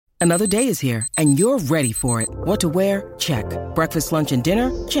Another day is here, and you're ready for it. What to wear? Check. Breakfast, lunch, and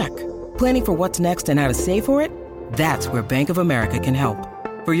dinner? Check. Planning for what's next and how to save for it? That's where Bank of America can help.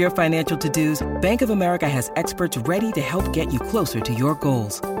 For your financial to-dos, Bank of America has experts ready to help get you closer to your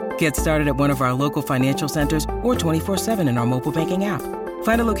goals. Get started at one of our local financial centers or 24/7 in our mobile banking app.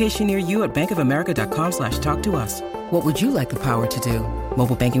 Find a location near you at bankofamerica.com/talktous. What would you like the power to do?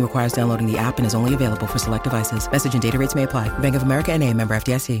 Mobile banking requires downloading the app and is only available for select devices. Message and data rates may apply. Bank of America N.A., member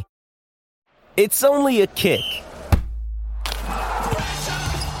FDIC. It's only a kick,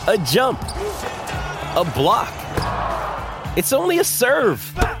 a jump, a block. It's only a serve.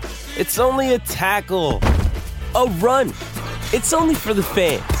 It's only a tackle, a run. It's only for the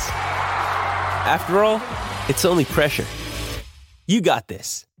fans. After all, it's only pressure. You got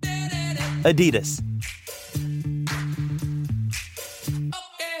this. Adidas.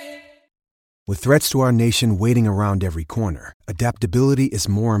 With threats to our nation waiting around every corner, adaptability is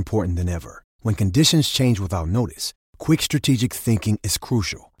more important than ever. When conditions change without notice, quick strategic thinking is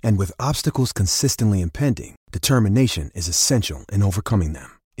crucial. And with obstacles consistently impending, determination is essential in overcoming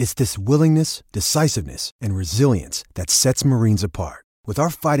them. It's this willingness, decisiveness, and resilience that sets Marines apart. With our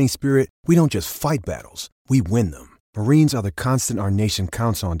fighting spirit, we don't just fight battles, we win them. Marines are the constant our nation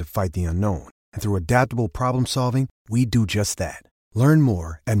counts on to fight the unknown. And through adaptable problem solving, we do just that. Learn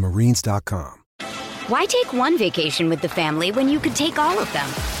more at marines.com. Why take one vacation with the family when you could take all of them?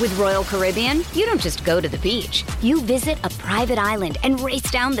 With Royal Caribbean, you don't just go to the beach. You visit a private island and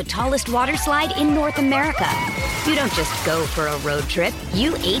race down the tallest water slide in North America. You don't just go for a road trip.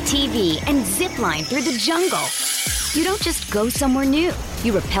 You ATV and zip line through the jungle. You don't just go somewhere new.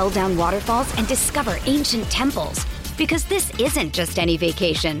 You rappel down waterfalls and discover ancient temples. Because this isn't just any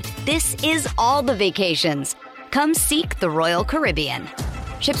vacation. This is all the vacations. Come seek the Royal Caribbean.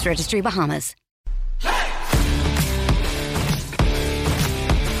 Ships Registry, Bahamas.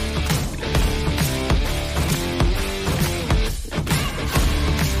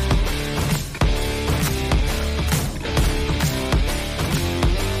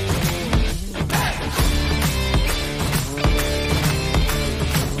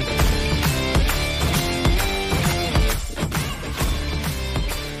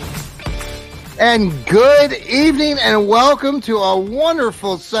 And good evening and welcome to a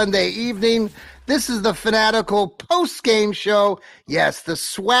wonderful Sunday evening. This is the Fanatical Postgame Show. Yes, the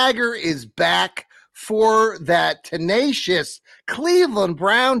swagger is back for that tenacious Cleveland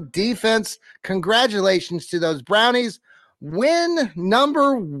Brown defense. Congratulations to those Brownies. Win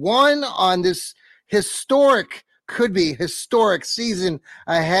number one on this historic, could be historic season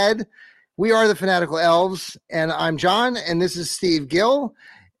ahead. We are the Fanatical Elves, and I'm John, and this is Steve Gill.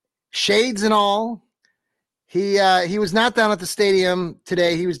 Shades and all. He was not down at the stadium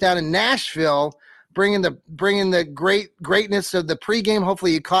today. He was down in Nashville, bringing the greatness of the pregame.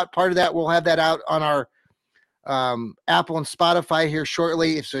 Hopefully, you caught part of that. We'll have that out on our Apple and Spotify here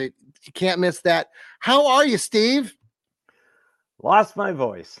shortly, so you can't miss that. How are you, Steve? Lost my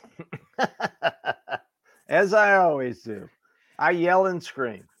voice, as I always do. I yell and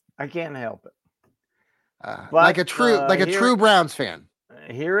scream. I can't help it. But, like a true Browns fan.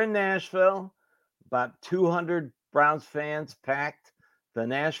 Here in Nashville, about 200 Browns fans packed the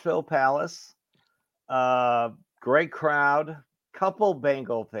Nashville Palace. Great crowd. Couple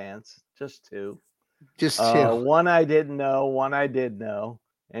Bengal fans, just two. One I didn't know, one I did know.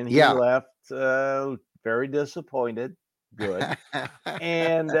 And he left very disappointed. Good.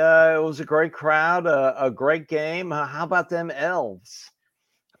 And it was a great crowd, a great game. How about them Elves?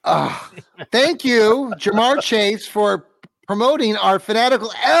 Thank you, Jamar Chase, for promoting our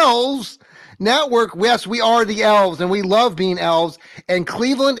Fanatical Elves network. Yes, we are the Elves, and we love being Elves. And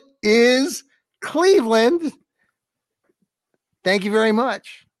Cleveland is Cleveland. Thank you very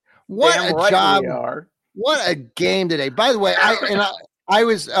much. What Damn a right job! We are. What a game today. By the way, I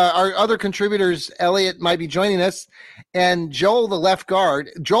was our other contributors. Elliot might be joining us, and Joel, the left guard.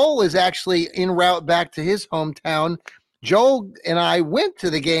 Joel is actually en route back to his hometown. Joel and I went to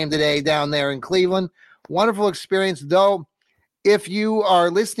the game today down there in Cleveland. Wonderful experience, though. If you are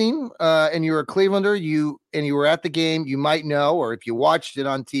listening and you're a Clevelander, you were at the game, you might know, or if you watched it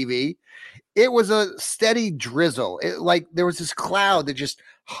on TV, it was a steady drizzle. Like there was this cloud that just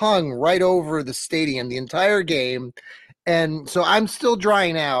hung right over the stadium the entire game. And so I'm still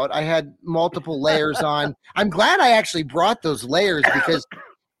drying out. I had multiple layers on. I'm glad I actually brought those layers because,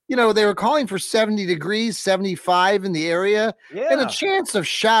 they were calling for 70 degrees, 75 in the area, and a chance of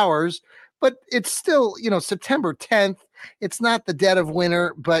showers. But it's still, September 10th. It's not the dead of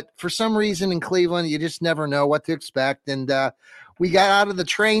winter, but for some reason in Cleveland, you just never know what to expect. And we got out of the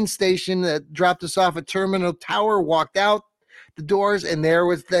train station that dropped us off at Terminal Tower, walked out the doors, and there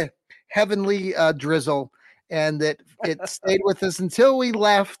was the heavenly drizzle, and that it stayed with us until we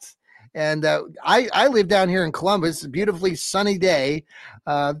left. And I live down here in Columbus, a beautifully sunny day,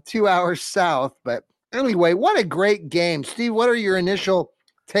 2 hours south. But anyway, what a great game. Steve, what are your initial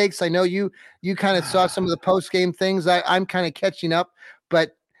takes? I know you kind of saw some of the post-game things. I'm kind of catching up,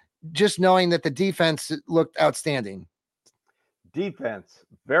 but just knowing that the defense looked outstanding. Defense,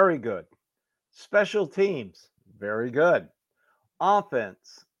 very good. Special teams, very good.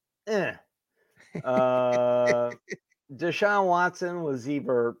 Offense, Deshaun Watson was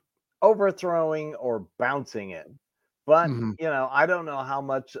either overthrowing or bouncing it. But, I don't know how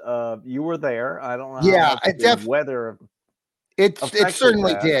much you were there. I don't know how much the weather It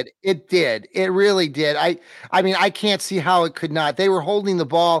certainly did. It did. It really did. I mean, I can't see how it could not. They were holding the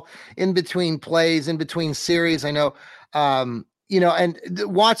ball in between plays, in between series. I know, and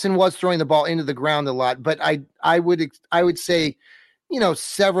Watson was throwing the ball into the ground a lot, but I would say,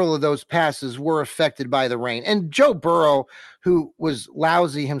 several of those passes were affected by the rain. And Joe Burrow, who was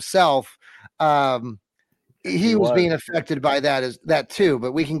lousy himself, he was being affected by that too,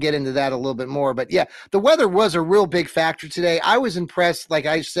 but we can get into that a little bit more. But yeah, the weather was a real big factor today. I was impressed, like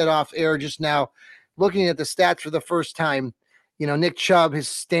I said off air just now, looking at the stats for the first time. Nick Chubb, his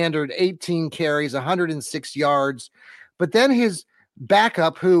standard 18 carries, 106 yards, but then his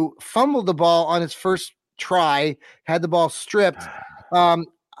backup, who fumbled the ball on his first try, had the ball stripped.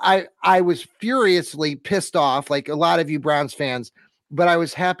 I was furiously pissed off, like a lot of you Browns fans, but I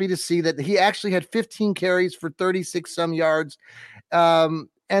was happy to see that he actually had 15 carries for 36 some yards. And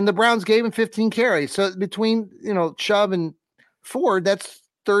the Browns gave him 15 carries. So between, Chubb and Ford, that's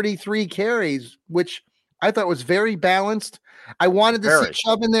 33 carries, which I thought was very balanced. I wanted to see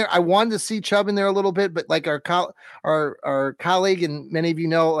Chubb in there. I wanted to see Chubb in there a little bit, but like our colleague and many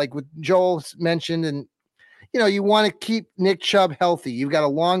of like what Joel mentioned, and you want to keep Nick Chubb healthy. You've got a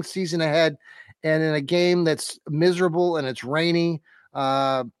long season ahead, and in a game that's miserable and it's rainy,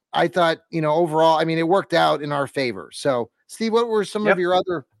 I thought, overall, I mean, it worked out in our favor. So, Steve, what were some of your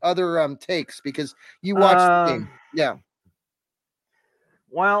other takes? Because you watched the game. Yeah.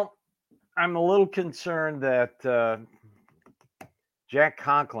 Well, I'm a little concerned that Jack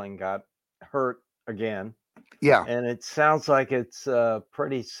Conklin got hurt again. Yeah. And it sounds like it's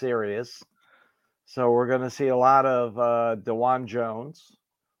pretty serious. So we're going to see a lot of DeJuan Jones,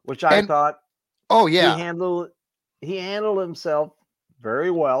 which I thought he handled himself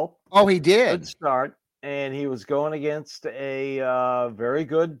very well. Oh, he did. Good start. And he was going against a very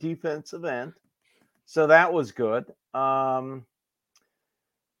good defensive end. So that was good.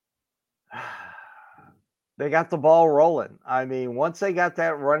 They got the ball rolling. I mean, once they got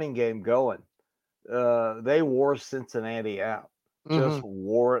that running game going, they wore Cincinnati out. Just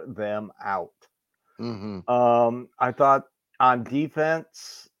wore them out. I thought on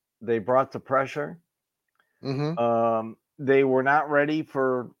defense, they brought the pressure. They were not ready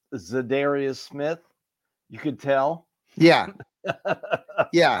for Zadarius Smith. You could tell. Yeah.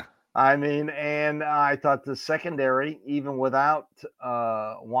 Yeah. I mean, and I thought the secondary, even without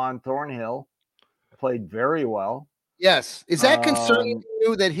Juan Thornhill, played very well. Yes. Is that concerning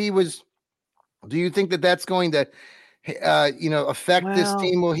you that he was? Do you think that that's going to, affect this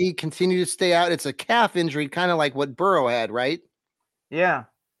team? Will he continue to stay out? It's a calf injury, kind of like what Burrow had, right? Yeah.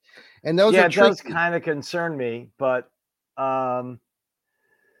 And those are it does kind of concern me, but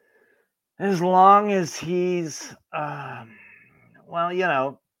as long as he's,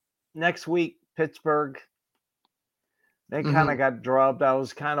 next week, Pittsburgh, they kind of got drubbed. I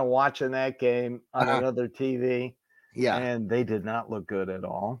was kind of watching that game on another TV. Yeah. And they did not look good at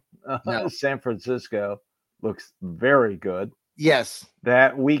all. No. San Francisco looks very good. Yes.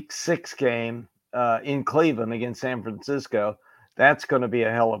 That week 6 game in Cleveland against San Francisco, that's going to be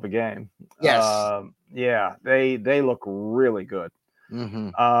a hell of a game. Yes. They look really good.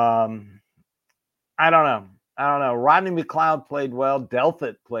 I don't know. Rodney McLeod played well.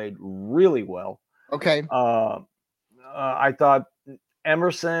 Delpit played really well. Okay. I thought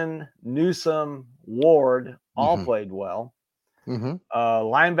Emerson, Newsome, Ward all played well.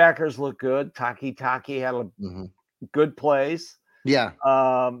 Linebackers look good. Taki had a good plays. Yeah.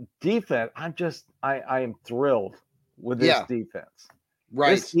 Defense, I am thrilled with this defense.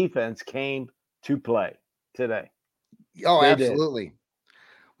 Right. This defense came to play today. Oh, They absolutely. Did.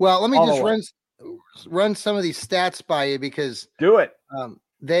 Well, let me just run some of these stats by you because do it.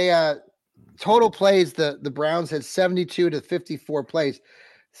 They total plays, the Browns had 72 to 54 plays.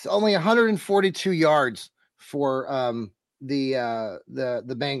 It's only 142 yards for the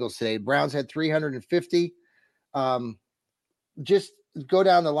Bengals today. Browns had 350. Just go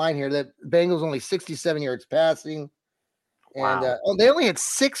down the line here. The Bengals only 67 yards passing. And Wow. they only had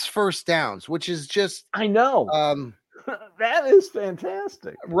 6 first downs, which is just I know. That is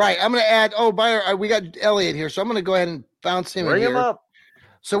fantastic. right. I'm going to add. We got Elliot here, so I'm going to go ahead and bounce him Bring in him here. up.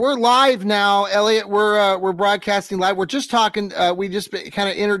 So we're live now, Elliot. We're broadcasting live. We're just talking. We just kind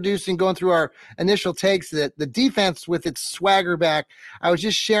of introducing, going through our initial takes. That the defense with its swagger back. I was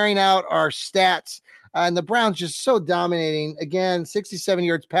just sharing out our stats, and the Browns just so dominating. Again, 67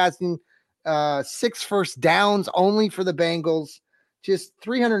 yards passing, 6 first downs only for the Bengals. Just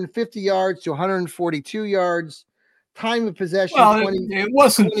 350 yards to 142 yards. Time of possession. Well, 20. It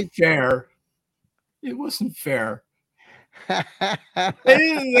wasn't fair. It wasn't fair. They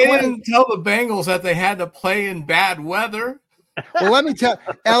didn't tell the Bengals that they had to play in bad weather. Well, let me tell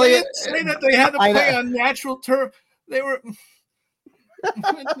Elliot. They didn't say that they had to play on natural turf. They were.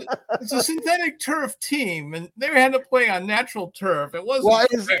 It's a synthetic turf team, and they had to play on natural turf. It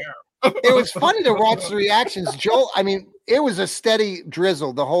wasn't fair. It was funny to watch the reactions. Joel, I mean, it was a steady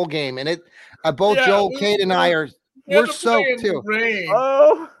drizzle the whole game, and it. Both Joel, Kate, and I we're soaked too.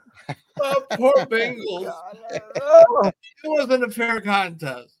 Oh, poor Bengals. It wasn't a fair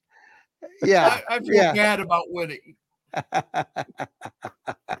contest. Yeah. I feel bad about winning. I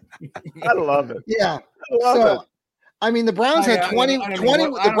love it. Yeah. I love it. I mean, the Browns had 20.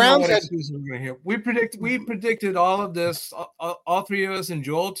 The Browns had. We predicted all of this. All three of us, and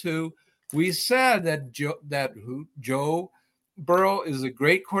Joel too. We said that Joe Burrow is a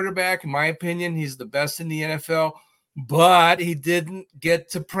great quarterback. In my opinion, he's the best in the NFL. But he didn't get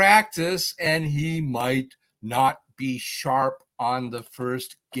to practice, and he might not be sharp on the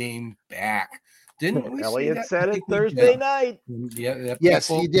first game back. Didn't we? Elliot said it Thursday night. Yeah. Yes,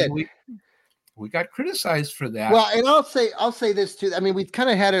 he did. We got criticized for that. Well, and I'll say this too. I mean, we've kind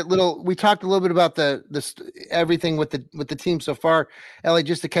of had we talked a little bit about the everything with the team so far, Elliot,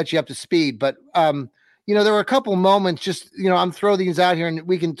 just to catch you up to speed. But there were a couple moments. Just I'm throwing these out here, and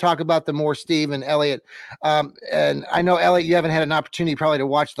we can talk about them more, Steve and Elliot. And I know Elliot, you haven't had an opportunity probably to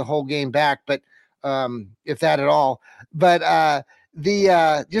watch the whole game back, but if that at all. But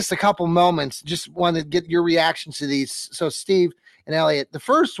just a couple moments. Just wanted to get your reactions to these. So, Steve and Elliot, the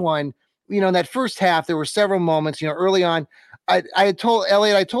first one. In that first half, there were several moments, early on. I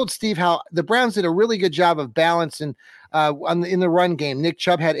told Steve how the Browns did a really good job of balancing in the run game. Nick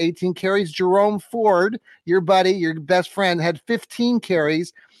Chubb had 18 carries. Jerome Ford, your buddy, your best friend, had 15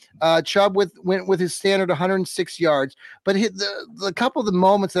 carries. Chubb went with his standard 106 yards. But the couple of the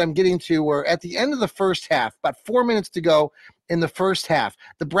moments that I'm getting to were at the end of the first half, about 4 minutes to go in the first half.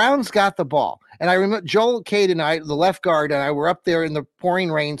 The Browns got the ball. And I remember Joel, Cade, and I, the left guard, and I were up there in the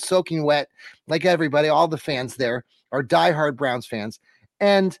pouring rain, soaking wet, like everybody, all the fans there are diehard Browns fans.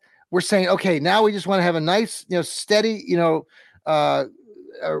 And we're saying, okay, now we just want to have a nice, steady,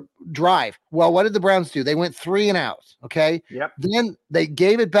 drive. Well, what did the Browns do? They went 3 and out. Okay. Yep. Then they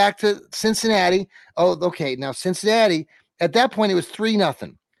gave it back to Cincinnati. Oh, okay. Now Cincinnati, at that point, it was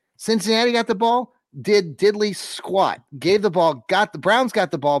 3-0. Cincinnati got the ball, did diddly squat, gave the ball, the Browns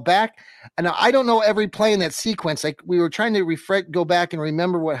got the ball back. And now I don't know every play in that sequence. Like we were trying to go back and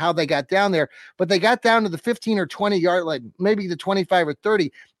remember how they got down there, but they got down to the 15 or 20 yard, like maybe the 25 or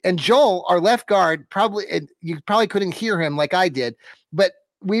 30. And Joel, our left guard, you probably couldn't hear him like I did, but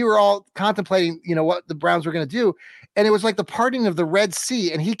we were all contemplating, what the Browns were going to do. And it was like the parting of the Red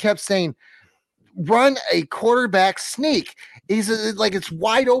Sea. And he kept saying, run a quarterback sneak. He's like, it's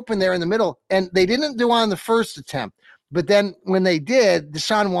wide open there in the middle. And they didn't do on the first attempt. But then when they did,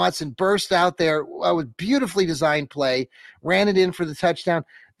 Deshaun Watson burst out there with beautifully designed play, ran it in for the touchdown.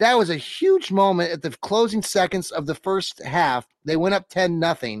 That was a huge moment at the closing seconds of the first half. They went up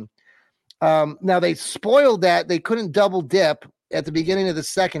 10-0. Now they spoiled that. They couldn't double dip at the beginning of the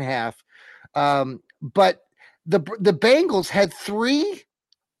second half. But the Bengals had 3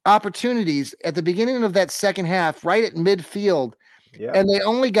 opportunities at the beginning of that second half, right at midfield. Yeah. And they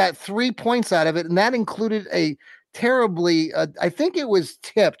only got 3 points out of it. And that included a terribly, I think it was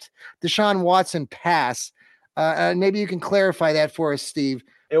tipped Deshaun Watson pass. Maybe you can clarify that for us, Steve.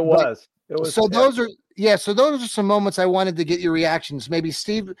 It was. So those are some moments I wanted to get your reactions. Maybe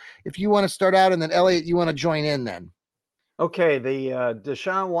Steve, if you want to start out, and then Elliot, you want to join in then. Okay. The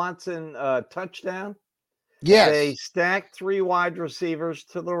Deshaun Watson touchdown. Yes. They stacked 3 wide receivers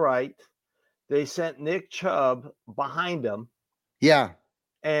to the right. They sent Nick Chubb behind him. Yeah.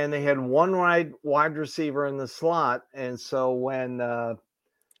 And they had 1 wide receiver in the slot. And so when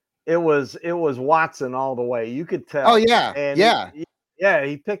it was Watson all the way, you could tell. Oh, yeah. And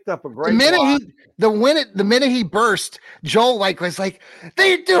he picked up a great the minute he burst, Joel was like,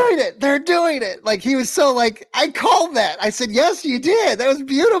 they're doing it. Like he was so like, I called that. I said, yes, you did. That was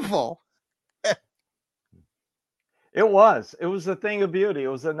beautiful. It was a thing of beauty. It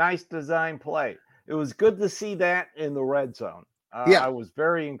was a nice design play. It was good to see that in the red zone. Yeah. I was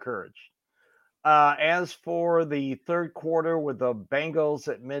very encouraged. As for the third quarter with the Bengals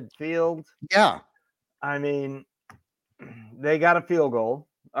at midfield, Yeah. I mean, they got a field goal.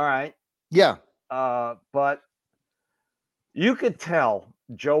 All right. Yeah. But you could tell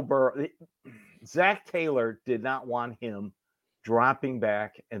Joe Burrow, Zach Taylor did not want him dropping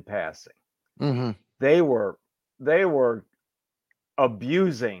back and passing. Mm-hmm. They were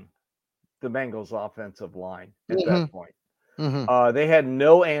abusing the Bengals offensive line at that point. Mm-hmm. They had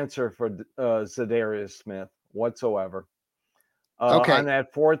no answer for Zadarius Smith whatsoever. Okay. On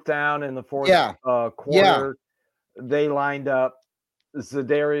that fourth down in the fourth quarter, Yeah. they lined up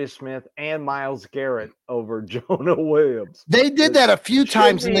Zadarius Smith and Myles Garrett over Jonah Williams. They did that a few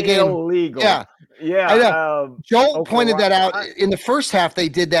times in the game. Illegal. Yeah. Yeah. I know. Joel pointed that out I- in the first half. They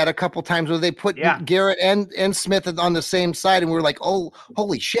did that a couple times where they put Garrett and Smith on the same side, and we were like, "Oh,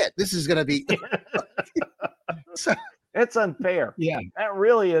 holy shit! This is going to be." So, it's unfair. Yeah, that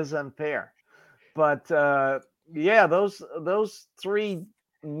really is unfair. But those three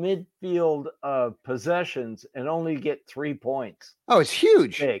midfield possessions and only get 3 points. Oh, it's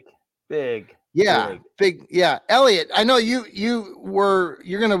huge. Big. Yeah, big. Yeah, Elliot, I know you're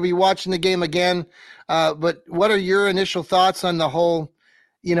going to be watching the game again, but what are your initial thoughts on the whole?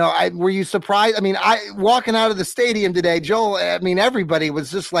 Were you surprised? I mean, walking out of the stadium today, Joel. I mean, everybody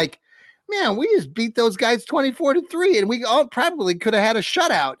was just like, "Man, we just beat those guys 24-3, and we all probably could have had a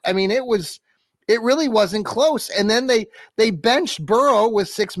shutout." I mean, it really wasn't close. And then they benched Burrow with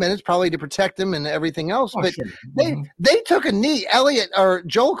 6 minutes, probably to protect him and everything else. But sure. they took a knee. Elliot or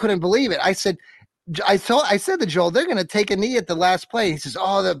Joel couldn't believe it. I said to Joel, they're going to take a knee at the last play. He says,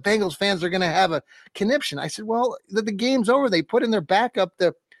 "Oh, the Bengals fans are going to have a conniption." I said, "Well, the game's over. They put in their backup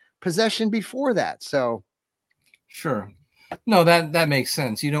the possession before that." So, sure. No, that makes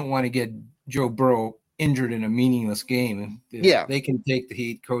sense. You don't want to get Joe Burrow injured in a meaningless game. Yeah. They can take the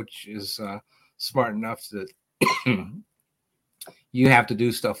heat. Coach is smart enough that you have to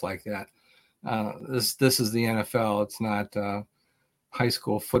do stuff like that. This is the NFL. It's not high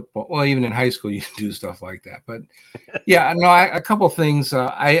school football. Well, even in high school, you do stuff like that. But yeah, no, a couple of things.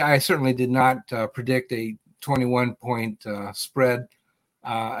 I certainly did not predict a 21-point spread.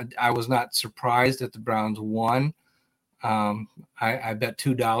 I was not surprised that the Browns won. I bet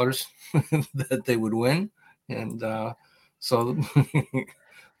 $2 that they would win. And so,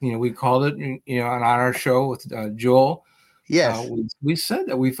 we called it, on our show with Joel. Yes. We said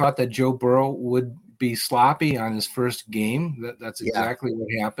that we thought that Joe Burrow would be sloppy on his first game. That's exactly what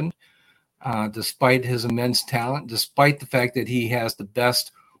happened. Despite his immense talent, despite the fact that he has the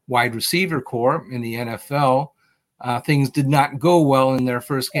best wide receiver core in the NFL, things did not go well in their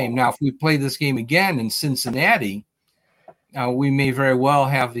first game. Now, if we play this game again in Cincinnati, we may very well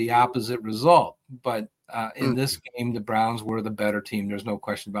have the opposite result. But in this game, the Browns were the better team. There's no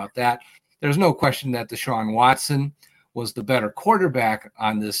question about that. There's no question that Deshaun Watson was the better quarterback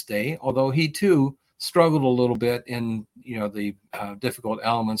on this day, although he too struggled a little bit in the difficult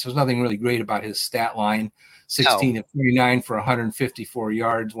elements. There's nothing really great about his stat line: 16 of 39 for 154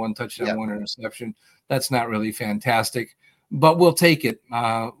 yards, 1 touchdown, 1 interception. That's not really fantastic, but we'll take it.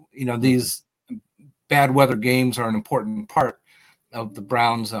 These bad weather games are an important part of the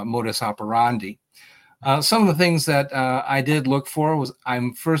Browns' modus operandi. Some of the things that I did look for was,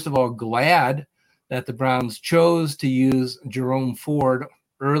 I'm first of all glad that the Browns chose to use Jerome Ford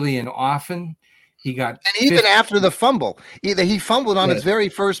early and often. He got, and even after the fumble, he fumbled on his very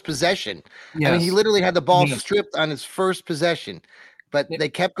first possession. Yes. I mean, he literally had the ball stripped on his first possession, but they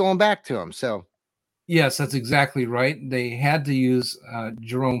kept going back to him. So, yes, that's exactly right. They had to use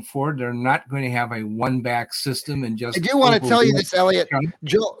Jerome Ford. They're not going to have a one-back system and just. I do want to tell you this, Elliot.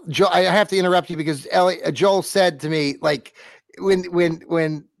 Joel, I have to interrupt you because Joel said to me, like,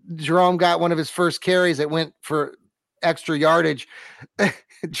 when Jerome got one of his first carries that went for extra yardage,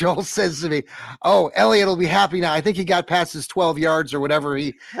 Joel says to me, "Oh, Elliot will be happy now. I think he got past his 12 yards or whatever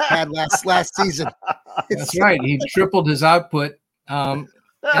he had last season." That's right. He tripled his output, and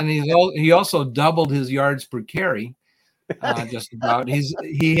he also doubled his yards per carry. Just about.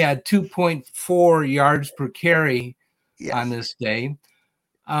 He had 2.4 yards per carry on this day.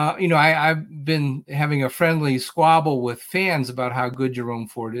 I've been having a friendly squabble with fans about how good Jerome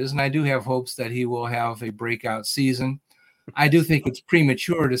Ford is, and I do have hopes that he will have a breakout season. I do think it's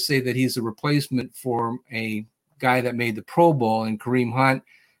premature to say that he's a replacement for a guy that made the Pro Bowl in Kareem Hunt,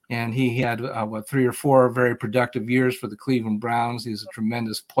 and he had 3 or 4 very productive years for the Cleveland Browns. He's a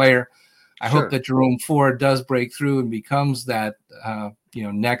tremendous player. I hope that Jerome Ford does break through and becomes that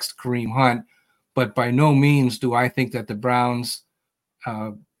next Kareem Hunt. but by no means do I think that the Browns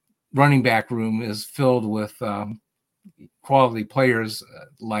running back room is filled with quality players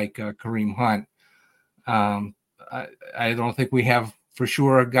like Kareem Hunt. I don't think we have for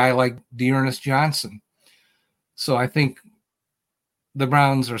sure a guy like Dearness Johnson. So I think the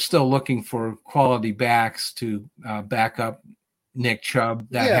Browns are still looking for quality backs to back up Nick Chubb.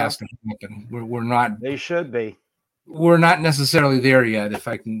 That has to happen. We're not. They should be. We're not necessarily there yet. If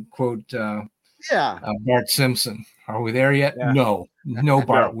I can quote Bart Simpson, are we there yet? Yeah. No,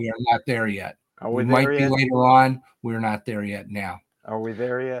 Bart, we are not there yet. We might be later on. We're not there yet now. Are we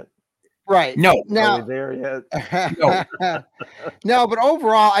there yet? Right. No. Now, Are we there yet? No. No, but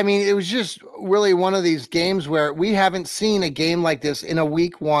overall, I mean, it was just really one of these games where we haven't seen a game like this in a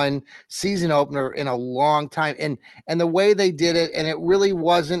week 1 season opener in a long time. And the way they did it, and it really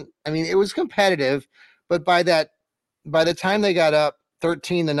wasn't, I mean, it was competitive, but by the time they got up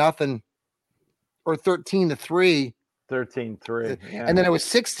 13-0 or 13-3, 13-3. Yeah. and then it was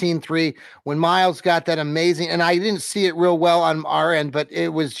 16-3 when Miles got that amazing, and I didn't see it real well on our end, but it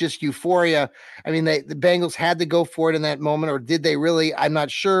was just euphoria. I mean, the Bengals had to go for it in that moment, or did they really? I'm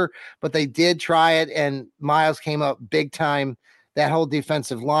not sure, but they did try it, and Miles came up big time. That whole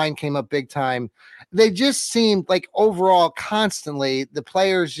defensive line came up big time. They just seemed like overall constantly the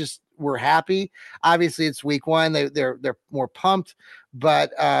players just were happy. Obviously, it's week 1. They're more pumped.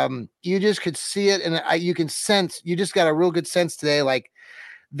 But you just could see it, and you can sense. You just got a real good sense today. Like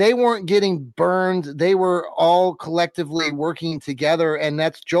they weren't getting burned; they were all collectively working together. And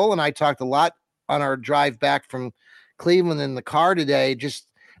that's Joel and I talked a lot on our drive back from Cleveland in the car today.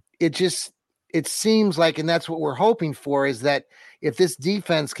 It seems like, and that's what we're hoping for, is that if this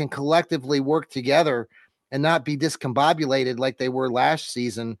defense can collectively work together and not be discombobulated like they were last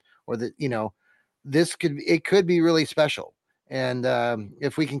season, or that it could be really special. And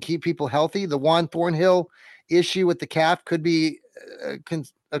if we can keep people healthy, the Juan Thornhill issue with the calf could be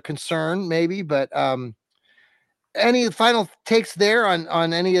a concern, maybe. But any final takes there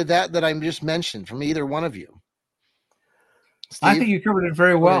on any of that I just mentioned from either one of you? Steve? I think you covered it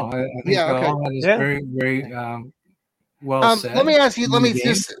very well. I think all that is very, very well said. Let me ask you. Let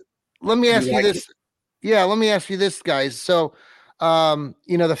me ask you this, guys. So,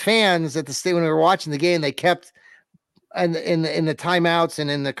 the fans at the state when we were watching the game, they kept. And in the timeouts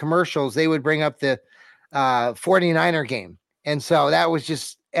and in the commercials, they would bring up the 49er game. And so that was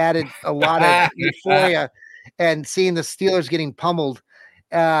just added a lot of euphoria, and seeing the Steelers getting pummeled.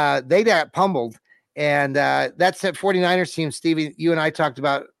 They got pummeled. And that's that 49ers team, Stevie, you and I talked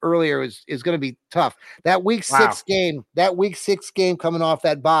about earlier is going to be tough. That week 6 game coming off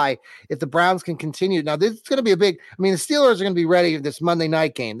that bye, if the Browns can continue. Now, this is going to be the Steelers are going to be ready for this Monday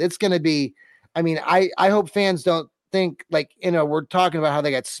night game. It's going to be, I hope fans don't think we're talking about how they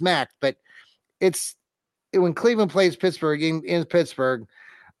got smacked, but when Cleveland plays Pittsburgh in Pittsburgh,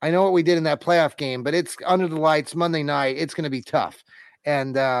 I know what we did in that playoff game, but it's under the lights Monday night. It's going to be tough.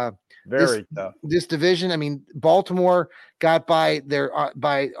 And very tough. This division, Baltimore got by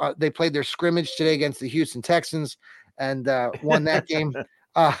they played their scrimmage today against the Houston Texans and won that game.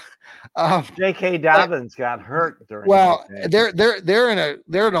 J.K. Dobbins got hurt during. Well, they're in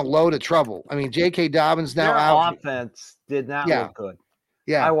a load of trouble. J.K. Dobbins now out. Offense did not look good.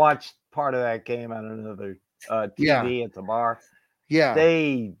 Yeah, I watched part of that game on another TV at the bar. Yeah,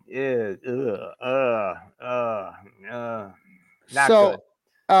 they not good.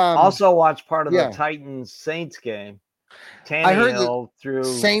 Also watched part of the Titans Saints game. Tannehill threw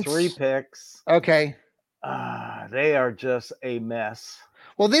Saints 3 picks. Okay, they are just a mess.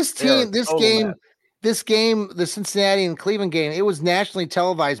 Well, this game, the Cincinnati and Cleveland game, it was nationally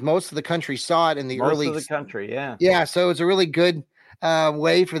televised. Most of the country saw it in the early. Most of the country, yeah. Yeah, so it was a really good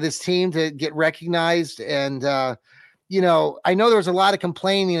way for this team to get recognized. And, I know there was a lot of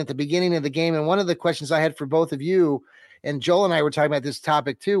complaining at the beginning of the game. And one of the questions I had for both of you, and Joel and I were talking about this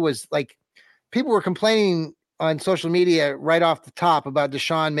topic too, was like people were complaining on social media right off the top about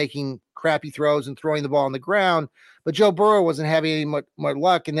Deshaun making crappy throws and throwing the ball on the ground. But Joe Burrow wasn't having any more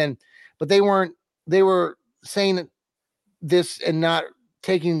luck. But they were saying this and not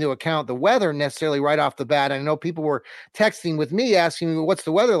taking into account the weather necessarily right off the bat. I know people were texting with me asking me, what's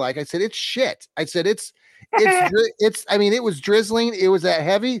the weather like? I said, it's shit. I said, it was drizzling. It was that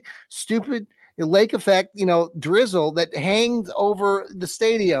heavy, stupid lake effect, drizzle that hangs over the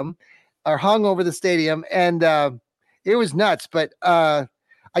stadium or hung over the stadium. And it was nuts. But I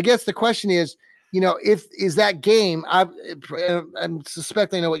guess the question is, if that game, I'm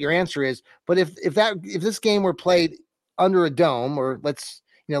suspecting I know what your answer is, but if this game were played under a dome, or let's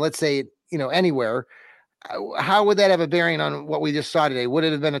say, anywhere, how would that have a bearing on what we just saw today? Would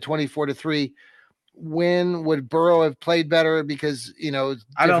it have been a 24-3 win? Would Burrow have played better because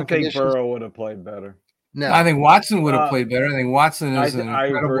I don't think conditions? Burrow would have played better. No, I think Watson would have played better. I think Watson is an I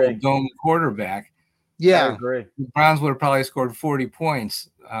incredible agree. dome quarterback. Yeah, I agree. The Browns would have probably scored 40 points.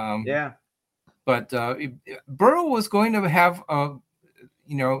 Yeah. But Burrow was going to have,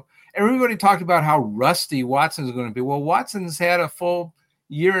 everybody talked about how rusty Watson's going to be. Well, Watson's had a full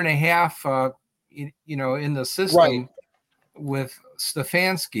year and a half, in the system with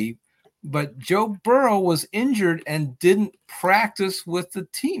Stefanski. But Joe Burrow was injured and didn't practice with the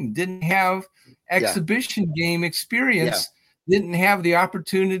team, didn't have exhibition game experience, didn't have the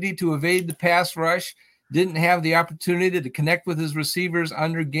opportunity to evade the pass rush, didn't have the opportunity to connect with his receivers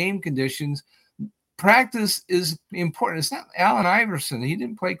under game conditions. Practice is important. It's not Allen Iverson. He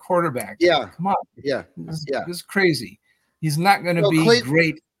didn't play quarterback. Yeah. Come on. Yeah. This is crazy. He's not going to be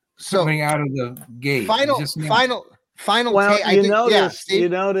great coming out of the gate. Final well, take. You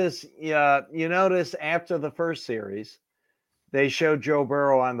notice after the first series, they showed Joe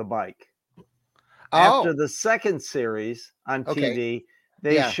Burrow on the bike. After the second series on TV,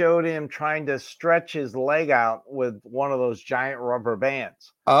 they showed him trying to stretch his leg out with one of those giant rubber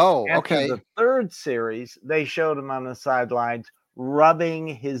bands. After the third series, they showed him on the sidelines rubbing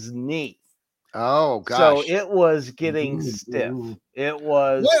his knee. Oh, gosh. So it was getting stiff. It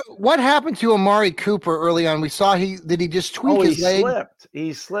was. What happened to Amari Cooper early on? We saw did he just tweak his leg?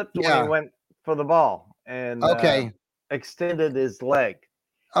 He slipped when he went for the ball and extended his leg.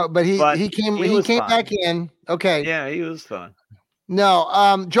 Oh, but he came back in. Okay. Yeah, he was fine.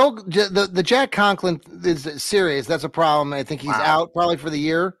 No, Joe, the Jack Conklin is serious. That's a problem. I think he's out probably for the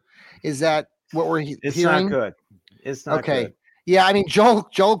year. Is that what we're hearing? It's not good. It's not good. Yeah, I mean,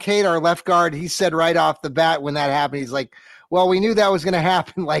 Joel Cade, our left guard, he said right off the bat when that happened, he's like, well, we knew that was going to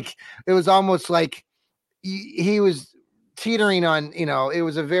happen. Like, it was almost like he was teetering on, it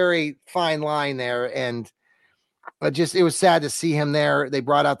was a very fine line there. And it was sad to see him there. They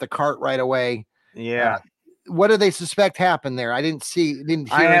brought out the cart right away. Yeah. What do they suspect happened there? I didn't hear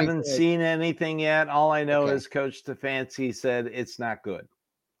I haven't seen anything yet. All I know is Coach Stefanski said it's not good.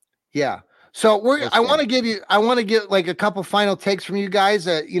 Yeah. So I want to get like a couple final takes from you guys.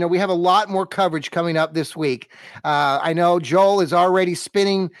 We have a lot more coverage coming up this week. I know Joel is already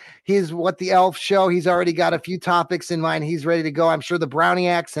spinning his What the Elf show. He's already got a few topics in mind. He's ready to go. I'm sure the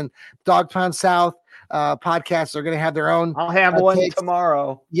Browniacs and Dog Pound South podcasts are going to have their own. I'll have one takes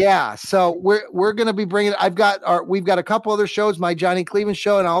tomorrow. Yeah. So we're going to be bringing, we've got a couple other shows, my Johnny Cleveland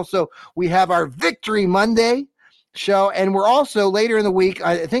show. And also we have our Victory Monday show. And we're also later in the week,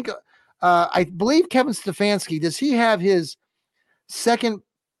 I believe Kevin Stefanski, does he have his second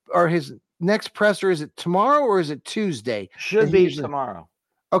or his next presser? Is it tomorrow or is it Tuesday? Should be tomorrow.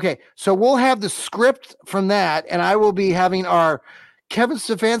 Okay. So we'll have the script from that. And I will be having our Kevin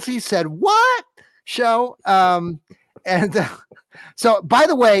Stefanski said what show. So by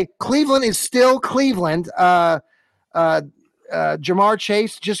the way, Cleveland is still Cleveland. Jamar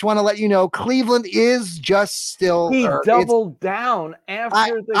Chase, just want to let you know, Cleveland is just still. He doubled down after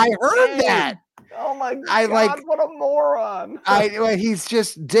I heard that. Oh my God! What a moron! He's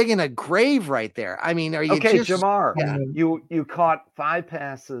just digging a grave right there. I mean, are you Jamar? Yeah. You caught 5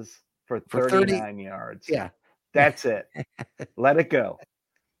 passes for 39 yards. Yeah, that's it. Let it go.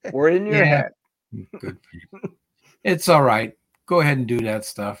 We're in your head. Good. It's all right. Go ahead and do that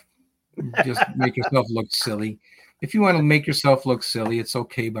stuff. Just make yourself look silly. If you want to make yourself look silly, it's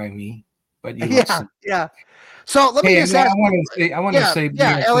okay by me. But you look silly. Yeah. So let me just ask. I want to say,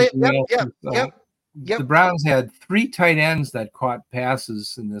 Elliot. Yep. The Browns had 3 tight ends that caught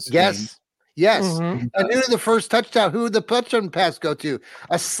passes in this game. Yes. Mm-hmm. And who did the first touchdown? Who did the touchdown pass go to?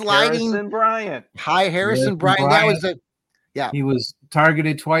 A sliding Harrison Bryant. Harrison Bryant. That was He was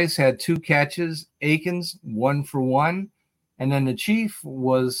targeted twice, had 2 catches. Akins 1 for 1, and then the Chief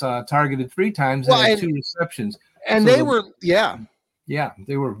was targeted 3 times and had 2 receptions. And so they were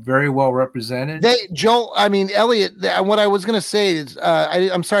they were very well represented. Elliot, what I was going to say is,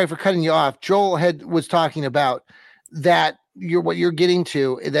 I'm sorry for cutting you off. Joel was talking about that. What you're getting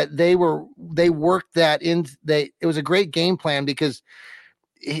to, that they worked that in. It was a great game plan because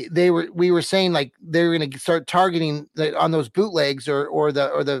we were saying like they were going to start targeting on those bootlegs or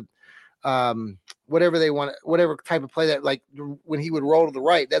the whatever they want, whatever type of play that, like when he would roll to the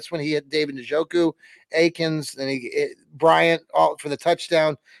right, that's when he had David Njoku, Akins, and Bryant all for the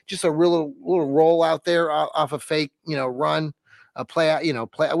touchdown. Just a little roll out there off a fake, run, a play.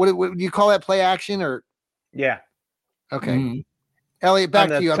 What do you call that? Play action or? Yeah. Okay. Mm-hmm. Elliot, back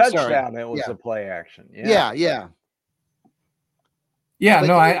to you. I'm sorry. It was a play action. Yeah.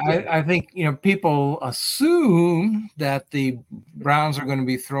 I think people assume that the Browns are going to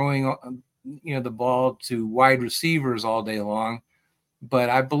be throwing the ball to wide receivers all day long. But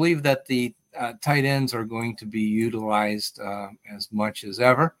I believe that the tight ends are going to be utilized as much as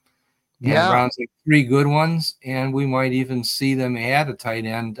ever. And Browns have 3 good ones, and we might even see them add a tight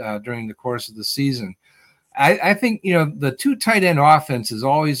end during the course of the season. I think, the 2 tight end offense has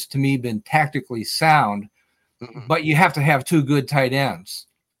always, to me, been tactically sound, but you have to have 2 good tight ends.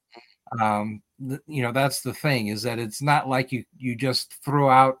 That's the thing, is that it's not like you just throw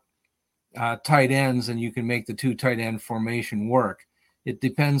out tight ends and you can make the 2 tight end formation work. It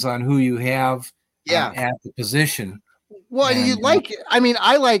depends on who you have at the position. Well,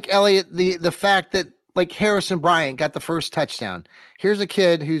 I like Elliot, the fact that like Harrison Bryant got the first touchdown. Here's a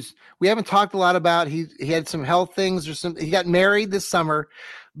kid we haven't talked a lot about. He had some health things he got married this summer,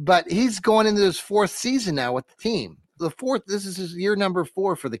 but he's going into his 4th season now with the team. This is his year number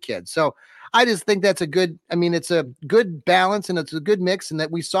 4 for the kid. So I just think that's it's a good balance and it's a good mix, and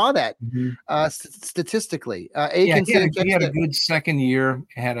that we saw that statistically. Akins he had a good second year,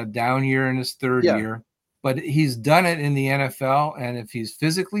 had a down year in his 3rd year, but he's done it in the NFL. And if he's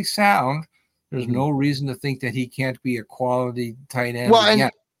physically sound, there's no reason to think that he can't be a quality tight end.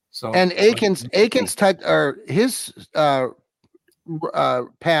 Well, and Akins his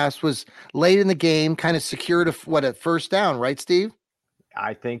pass was late in the game, kind of secured a 1st down, right, Steve?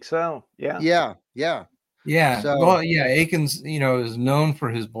 I think so. Yeah. So, Akins, is known for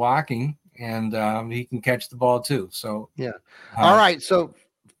his blocking, and he can catch the ball too. So all right. So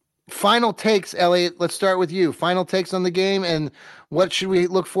final takes, Elliot. Let's start with you. Final takes on the game, and what should we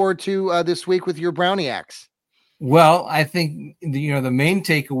look forward to this week with your Browniacs? Well, I think the main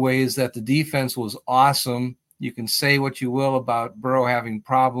takeaway is that the defense was awesome. You can say what you will about Burrow having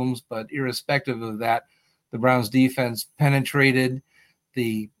problems, but irrespective of that, the Browns defense penetrated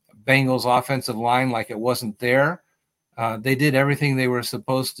the Bengals offensive line like it wasn't there. They did everything they were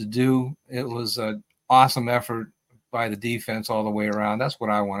supposed to do. It was an awesome effort by the defense all the way around. That's what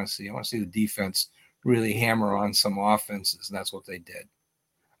I want to see. I want to see the defense really hammer on some offenses, and that's what they did.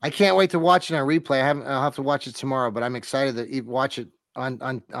 I can't wait to watch it on replay. I'll have to watch it tomorrow, but I'm excited to watch it on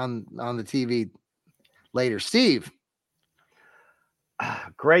the TV later. Steve.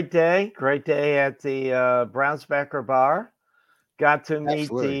 Great day at the Brownsbacker Bar. Got to meet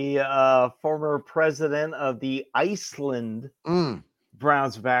the former president of the Iceland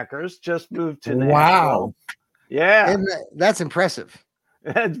Brownsbackers. Just moved to Nashville. Wow. Yeah. That's impressive.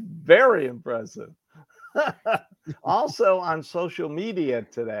 That's very impressive. Also on social media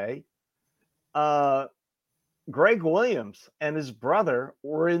today, Greg Williams and his brother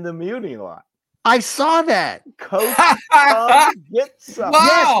were in the Muni lot. I saw that. Coach, come get some.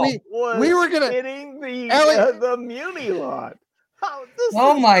 Wow. Yes, we were gonna hitting the Muni lot.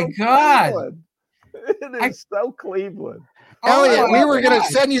 Oh my God! Cleveland. It is so Cleveland. Elliot, we were going to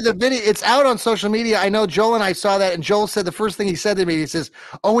send you the video. It's out on social media. I know Joel and I saw that, and Joel said the first thing he said to me, he says,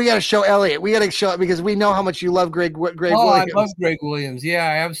 "Oh, we got to show Elliot. We got to show it because we know how much you love Greg Williams." I love Greg Williams. Yeah,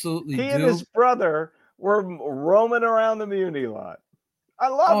 I absolutely do. He and his brother were roaming around the Muni lot. I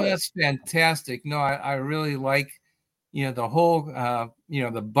love it. Oh, that's fantastic. No, I really like, the whole,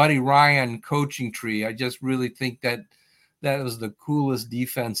 the Buddy Ryan coaching tree. I just really think that was the coolest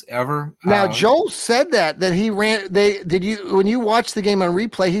defense ever. Now, Joel said that he ran. When you watched the game on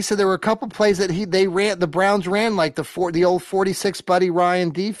replay, he said there were a couple plays that the Browns ran like the old 46 Buddy Ryan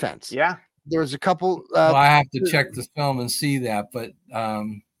defense. Yeah. There was a couple. Well, I have to check the film and see that, but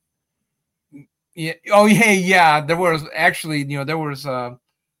yeah. Oh yeah. There was actually, there was a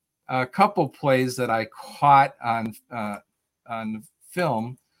couple plays that I caught on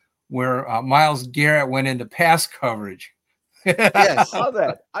film where Myles Garrett went into pass coverage. Yes.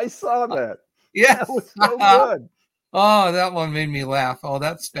 I saw that. Yeah. That was so good. Oh, that one made me laugh. Oh,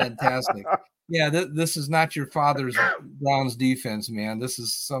 that's fantastic. Yeah, this is not your father's Browns defense, man. This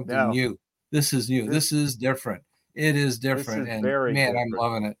is something new. This is new. This is different. It is different. And man, different. I'm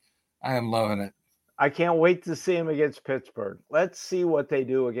loving it. I am loving it. I can't wait to see him against Pittsburgh. Let's see what they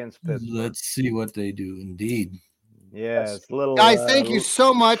do against Pittsburgh. Let's see what they do, indeed. Yes, little guys, thank you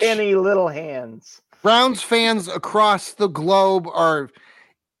so much. Any little hands. Browns fans across the globe are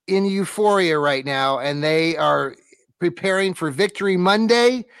in euphoria right now, and they are preparing for Victory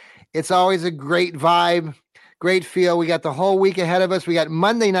Monday. It's always a great vibe, great feel. We got the whole week ahead of us. We got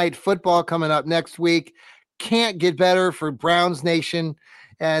Monday Night Football coming up next week. Can't get better for Browns Nation.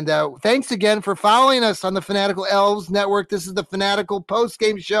 And thanks again for following us on the Fanatical Elves Network. This is the Fanatical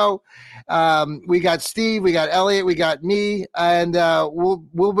Postgame Show. We got Steve, we got Elliot, we got me, and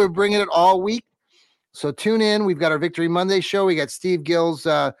we'll be bringing it all week. So tune in. We've got our Victory Monday show. We got Steve Gill's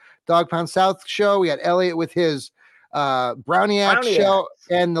Dog Pound South show. We got Elliot with his Browniak show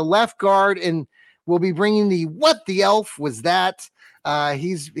and the left guard, and we'll be bringing the What the Elf Was That?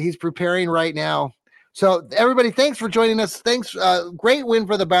 He's preparing right now. So everybody, thanks for joining us. Thanks. Great win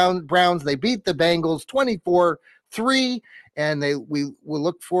for the Browns. They beat the Bengals 24-3, and we will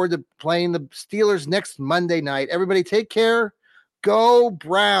look forward to playing the Steelers next Monday night. Everybody take care. Go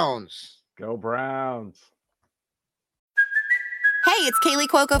Browns. Go Browns. Hey, it's Kaylee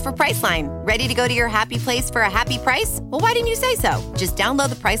Cuoco for Priceline. Ready to go to your happy place for a happy price? Well, why didn't you say so? Just download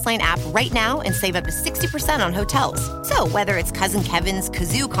the Priceline app right now and save up to 60% on hotels. So whether it's Cousin Kevin's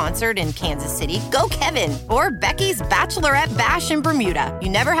Kazoo Concert in Kansas City, go Kevin, or Becky's Bachelorette Bash in Bermuda, you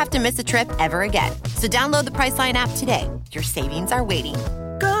never have to miss a trip ever again. So download the Priceline app today. Your savings are waiting.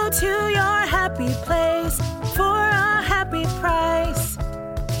 Go to your happy place for a happy price.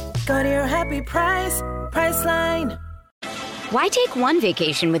 Go to your happy price, Priceline. Why take one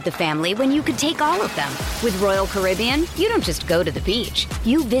vacation with the family when you could take all of them? With Royal Caribbean, you don't just go to the beach.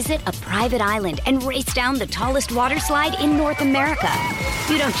 You visit a private island and race down the tallest water slide in North America.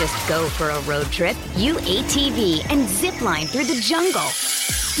 You don't just go for a road trip. You ATV and zip line through the jungle.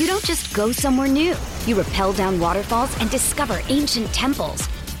 You don't just go somewhere new. You rappel down waterfalls and discover ancient temples.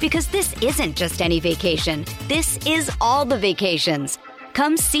 Because this isn't just any vacation. This is all the vacations.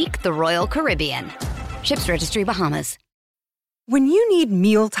 Come seek the Royal Caribbean. Ships Registry, Bahamas. When you need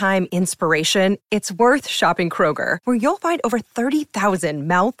mealtime inspiration, it's worth shopping Kroger, where you'll find over 30,000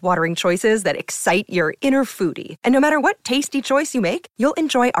 mouth-watering choices that excite your inner foodie. And no matter what tasty choice you make, you'll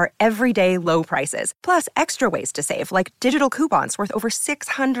enjoy our everyday low prices, plus extra ways to save, like digital coupons worth over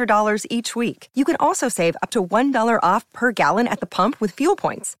 $600 each week. You can also save up to $1 off per gallon at the pump with fuel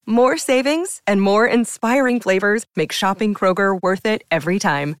points. More savings and more inspiring flavors make shopping Kroger worth it every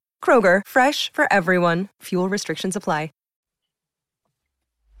time. Kroger, fresh for everyone. Fuel restrictions apply.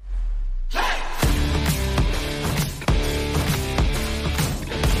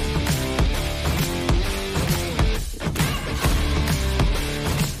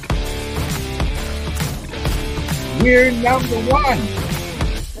 We're number one.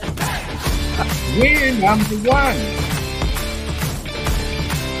 We're number one.